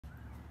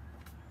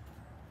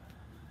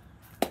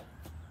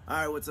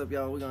Alright, what's up,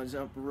 y'all? We're gonna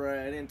jump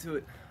right into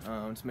it.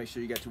 Just make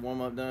sure you got your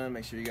warm-up done,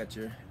 make sure you got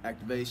your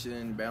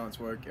activation, balance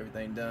work,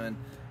 everything done.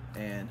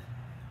 And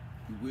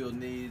you will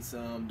need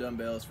some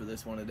dumbbells for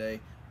this one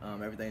today.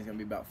 Everything's gonna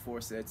be about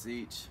 4 sets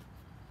each,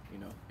 you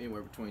know,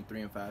 anywhere between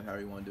 3 and 5,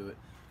 however you want to do it.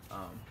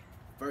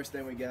 First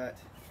thing we got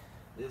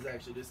is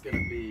actually just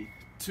gonna be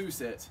 2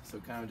 sets,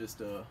 so kind of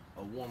just a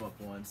warm-up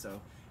one.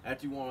 So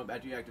after you warm up,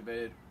 after you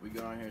activate it, we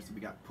go on here. So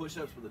we got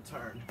push-ups with a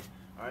turn.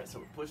 Alright, so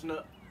we're pushing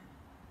up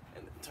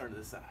and then turn to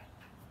the side.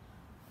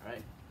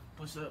 Alright,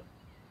 push up,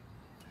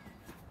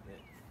 then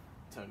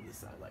turn to the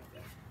side like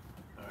that.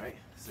 Alright,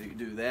 so you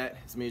do that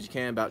as many as you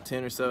can, about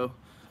 10 or so.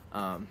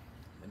 And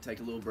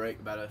take a little break,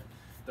 about a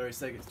 30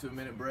 seconds to a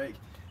minute break.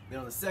 Then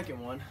on the second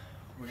one,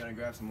 we're gonna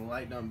grab some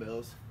light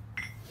dumbbells.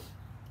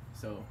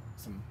 So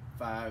some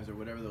 5s or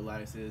whatever the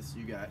lightest is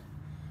you got.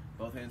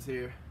 Both hands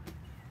here,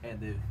 and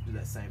then do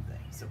that same thing.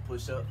 So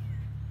push up,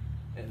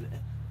 and then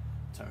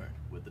turn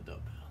with the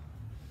dumbbell.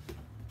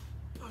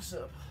 Push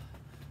up,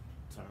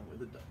 turn with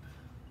the dumbbell.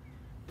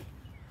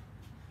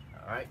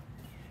 Alright,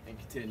 and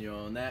continue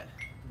on that,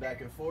 back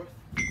and forth.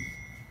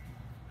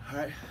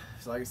 Alright,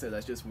 so like I said,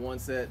 that's just 1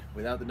 set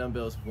without the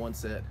dumbbells, 1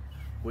 set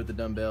with the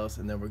dumbbells,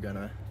 and then we're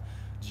gonna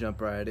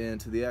jump right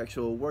into the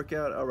actual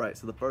workout. Alright,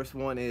 so the first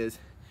one is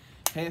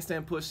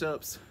handstand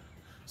push-ups,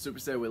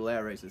 superset with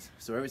lat raises.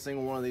 So every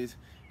single one of these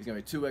is gonna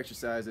be 2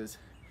 exercises.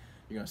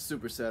 You're gonna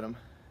superset them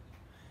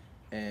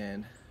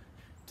and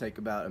take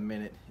about a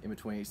minute in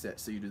between each set.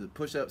 So you do the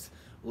push-ups,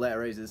 lat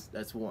raises,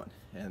 that's 1,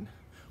 and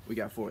we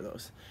got 4 of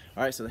those.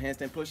 All right, so the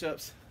handstand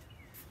push-ups,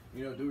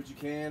 you know, do what you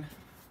can,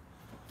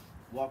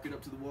 walk it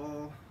up to the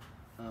wall,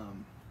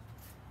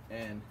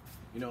 and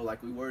you know,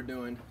 like we were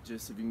doing,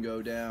 just if you can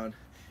go down,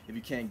 if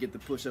you can't get the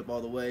push-up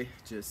all the way,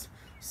 just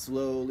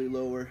slowly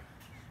lower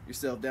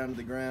yourself down to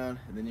the ground,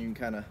 and then you can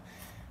kind of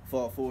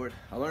fall forward.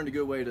 I learned a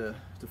good way to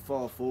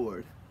fall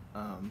forward,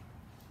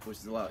 which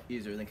is a lot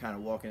easier than kind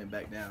of walking it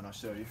back down. I'll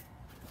show you.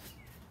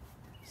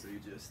 So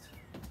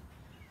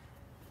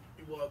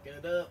you're walking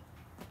it up.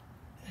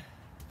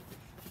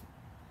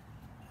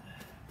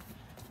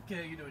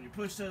 Okay, you're doing your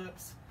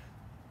push-ups.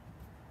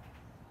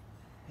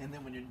 And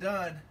then when you're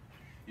done,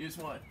 you just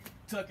want to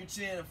tuck your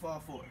chin and fall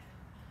forward.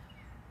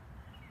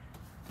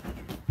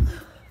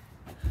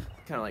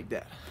 Kind of like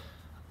that.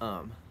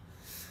 But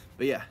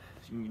yeah,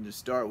 you can just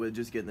start with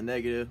just getting the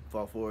negative,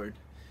 fall forward,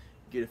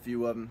 get a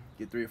few of them,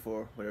 get 3 or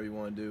 4, whatever you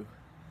want to do.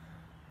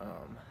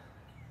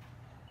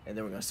 And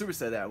then we're going to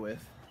superset that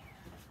with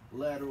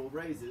lateral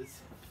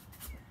raises.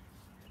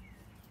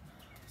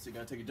 So you're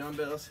going to take your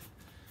dumbbells,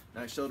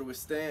 nice shoulder width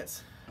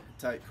stance,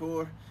 tight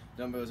core,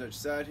 dumbbells at your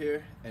side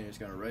here, and you're just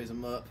going to raise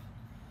them up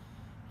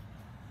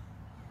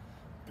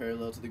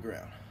parallel to the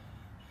ground.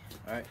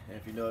 Alright, and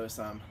if you notice,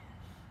 I'm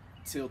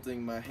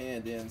tilting my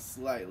hand in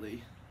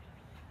slightly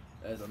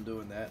as I'm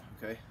doing that,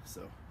 okay?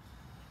 So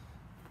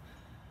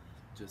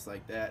just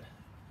like that.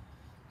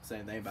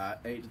 Same thing, about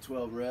 8 to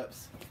 12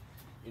 reps.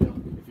 You know,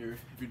 if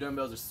your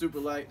dumbbells are super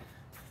light,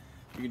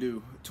 you can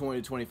do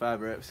 20 to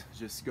 25 reps.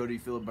 Just go till you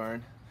feel a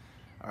burn.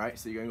 All right,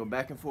 so you're gonna go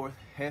back and forth,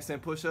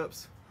 handstand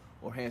push-ups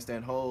or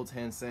handstand holds,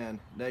 handstand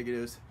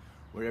negatives,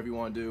 whatever you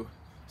want to do.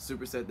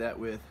 Superset that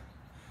with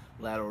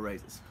lateral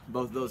raises.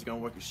 Both of those are gonna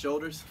work your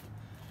shoulders.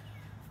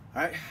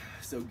 All right,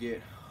 so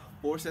get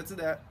 4 sets of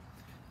that.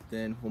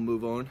 Then we'll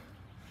move on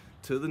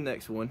to the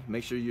next one.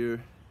 Make sure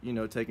you're, you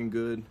know, taking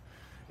good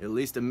at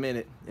least a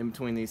minute in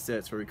between these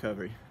sets for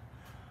recovery.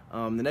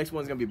 The next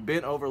one's gonna be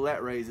bent over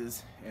lat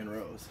raises and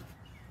rows.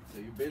 So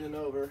you're bending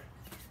over,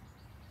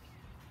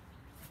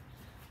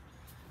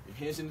 you're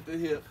hinging at the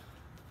hip,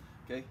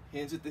 okay?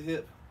 Hinge at the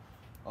hip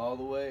all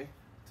the way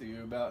till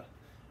you're about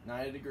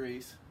 90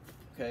 degrees,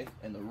 okay?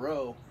 And the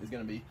row is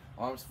gonna be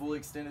arms fully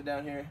extended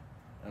down here,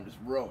 and I'm just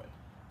rowing,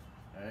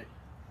 all right?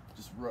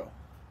 Just row.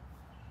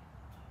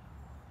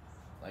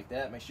 Like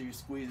that. Make sure you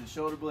squeeze the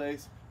shoulder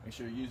blades, make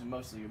sure you're using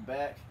most of your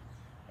back,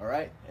 all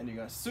right? And you're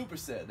gonna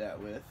superset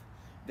that with,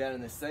 down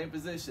in the same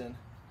position,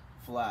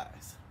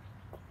 flies.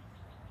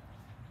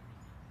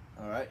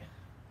 All right,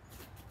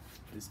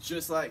 it's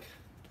just like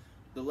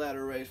the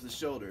lateral raise for the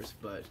shoulders,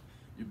 but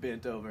you're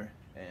bent over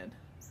and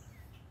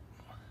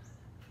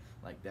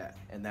like that,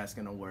 and that's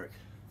gonna work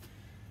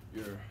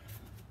your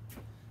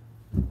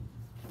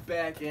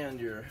back and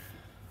your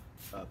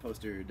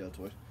posterior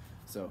deltoid.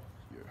 So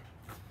your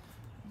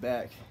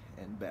back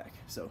and back.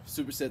 So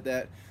superset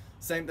that.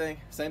 Same thing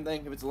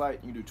if it's light,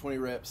 you can do 20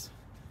 reps.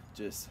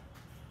 Just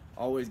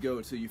always go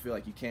until you feel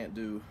like you can't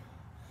do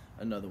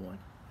another one.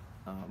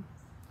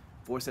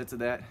 4 sets of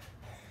that.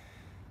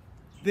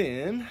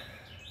 Then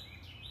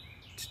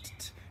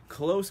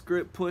close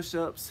grip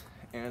push-ups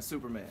and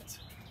supermans.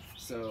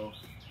 So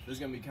this is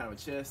gonna be kind of a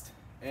chest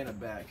and a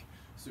back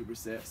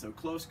superset. So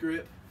close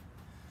grip,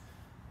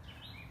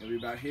 gonna be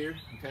about here,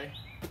 okay?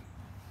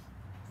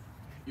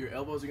 Your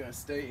elbows are gonna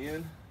stay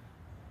in,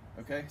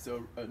 okay?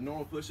 So a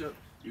normal push-up,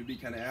 you'd be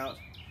kind of out,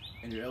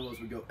 and your elbows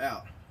would go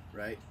out,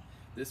 right?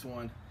 This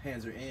one,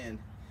 hands are in,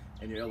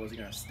 and your elbows are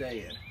gonna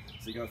stay in.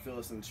 So you're gonna feel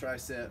this in the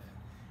tricep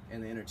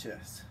and the inner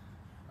chest.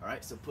 All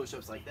right, so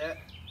push-ups like that,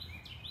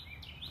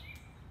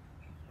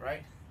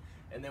 right?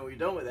 And then when you're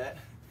done with that,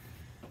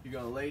 you're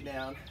gonna lay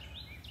down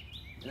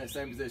in that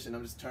same position.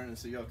 I'm just turning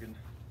so y'all can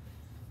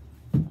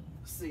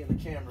see in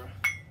the camera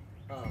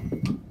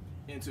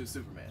into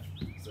Superman.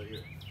 So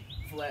you're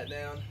flat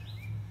down,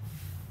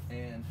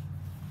 and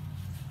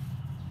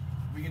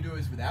we can do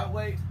this without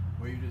weight,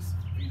 where you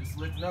just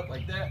lifting up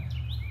like that.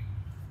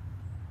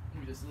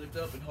 You just lift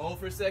up and hold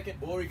for a second,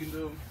 or you can do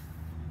them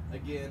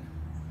again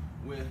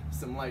with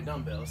some light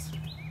dumbbells.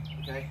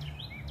 Okay,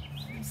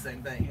 and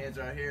same thing, hands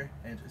right here,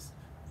 and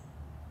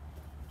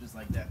just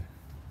like that.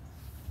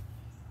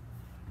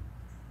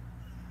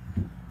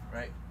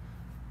 Right?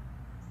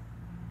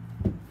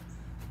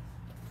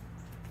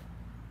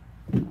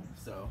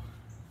 So,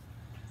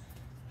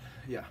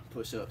 yeah,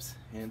 push-ups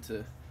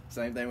into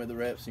same thing with the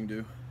reps. You can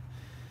do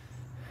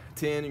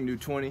 10, you can do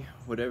 20,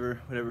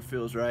 whatever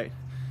feels right,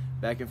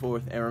 back and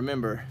forth. And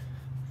remember,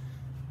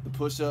 the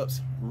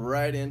push-ups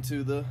right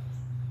into the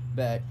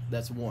back,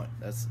 that's one.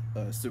 That's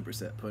a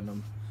superset, putting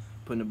them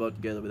both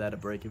together without a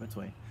break in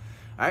between.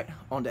 All right,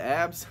 on to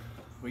abs.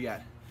 We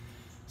got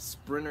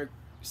sprinter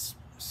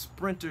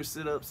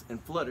sit-ups and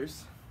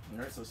flutters. All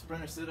right, so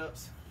sprinter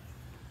sit-ups,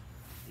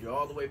 you're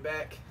all the way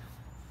back.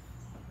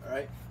 All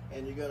right,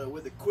 and you're gonna,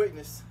 with the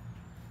quickness,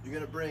 you're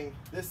gonna bring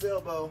this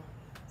elbow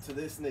to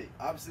this knee,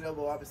 opposite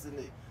elbow, opposite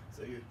knee.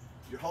 So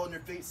you're holding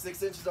your feet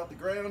 6 inches off the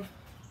ground,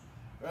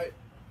 right?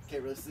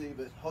 Can't really see,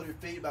 but hold your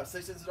feet about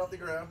 6 inches off the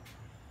ground,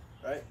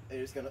 right? And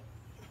you're just gonna,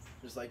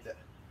 just like that.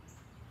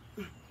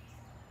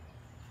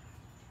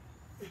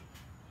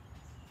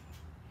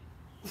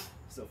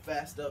 So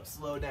fast up,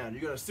 slow down.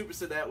 You're gonna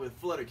superset that with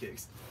flutter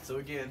kicks. So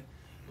again,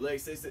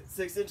 legs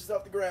 6 inches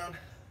off the ground,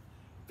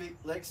 feet,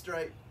 legs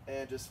straight,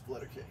 and just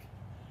flutter kick.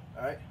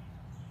 All right?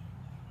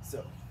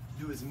 So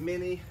do as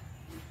many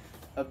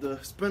of the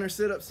sprinter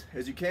sit-ups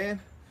as you can.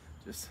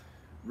 Just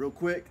real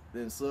quick,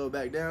 then slow it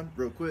back down.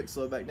 Real quick,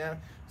 slow it back down.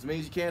 As many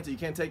as you can until you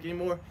can't take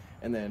anymore,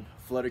 and then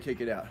flutter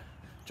kick it out.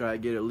 Try to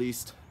get at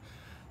least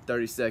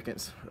 30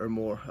 seconds or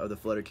more of the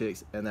flutter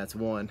kicks, and that's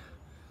one.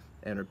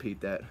 And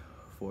repeat that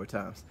 4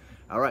 times.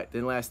 All right,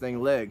 then last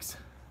thing, legs.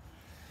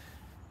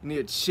 You need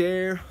a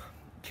chair,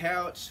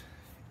 couch,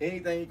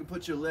 anything you can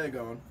put your leg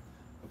on,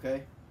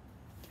 okay?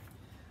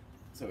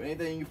 So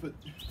anything you put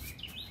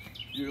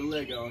your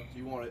leg on,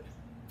 you want it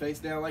face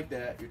down like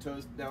that, your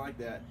toes down like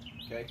that,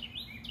 okay?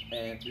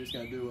 And you're just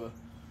gonna do a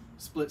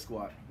split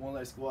squat, one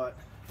leg squat,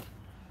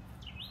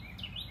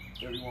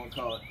 whatever you want to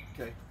call it,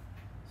 okay?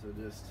 So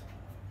just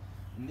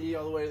knee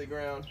all the way to the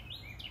ground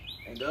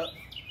and up,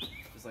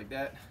 just like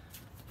that.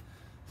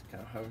 It's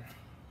kind of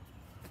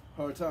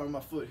hard time with my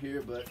foot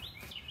here, but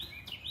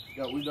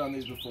we've done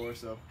these before,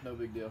 so no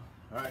big deal.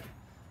 All right,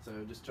 so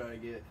just try to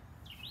get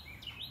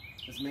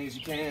as many as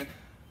you can.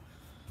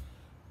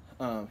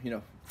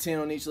 10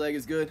 on each leg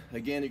is good.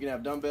 Again, you can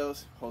have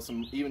dumbbells, hold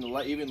some, even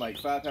like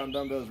 5-pound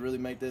dumbbells really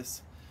make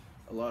this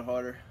a lot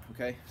harder,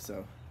 okay?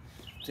 So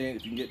 10,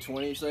 if you can get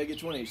 20 each leg, get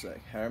 20 each leg.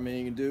 However many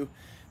you can do,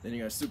 then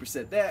you're gonna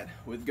superset that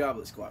with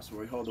goblet squats,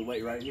 where we hold the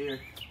weight right here,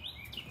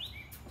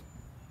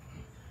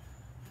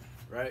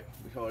 right?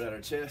 We hold it at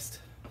our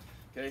chest,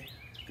 okay?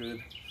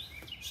 Good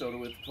shoulder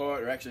width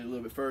apart, or actually a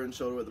little bit further than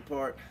shoulder width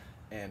apart,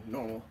 and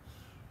normal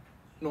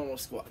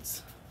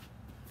squats,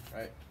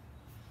 right?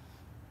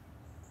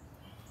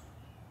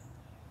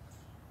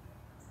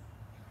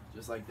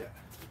 Just like that.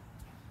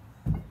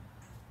 All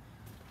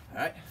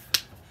right,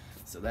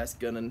 so that's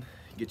gonna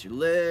get your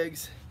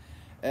legs,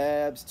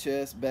 abs,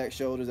 chest, back,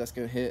 shoulders. That's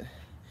gonna hit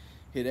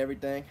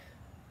everything.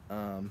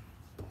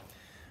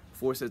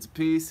 4 sets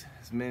apiece,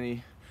 as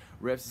many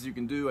reps as you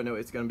can do. I know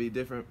it's gonna be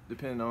different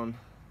depending on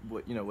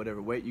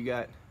whatever weight you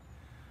got.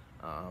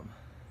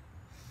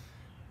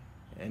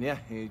 And yeah,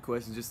 any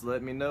questions, just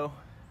let me know.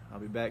 I'll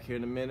be back here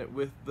in a minute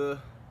with the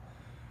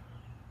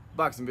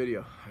boxing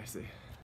video. I see.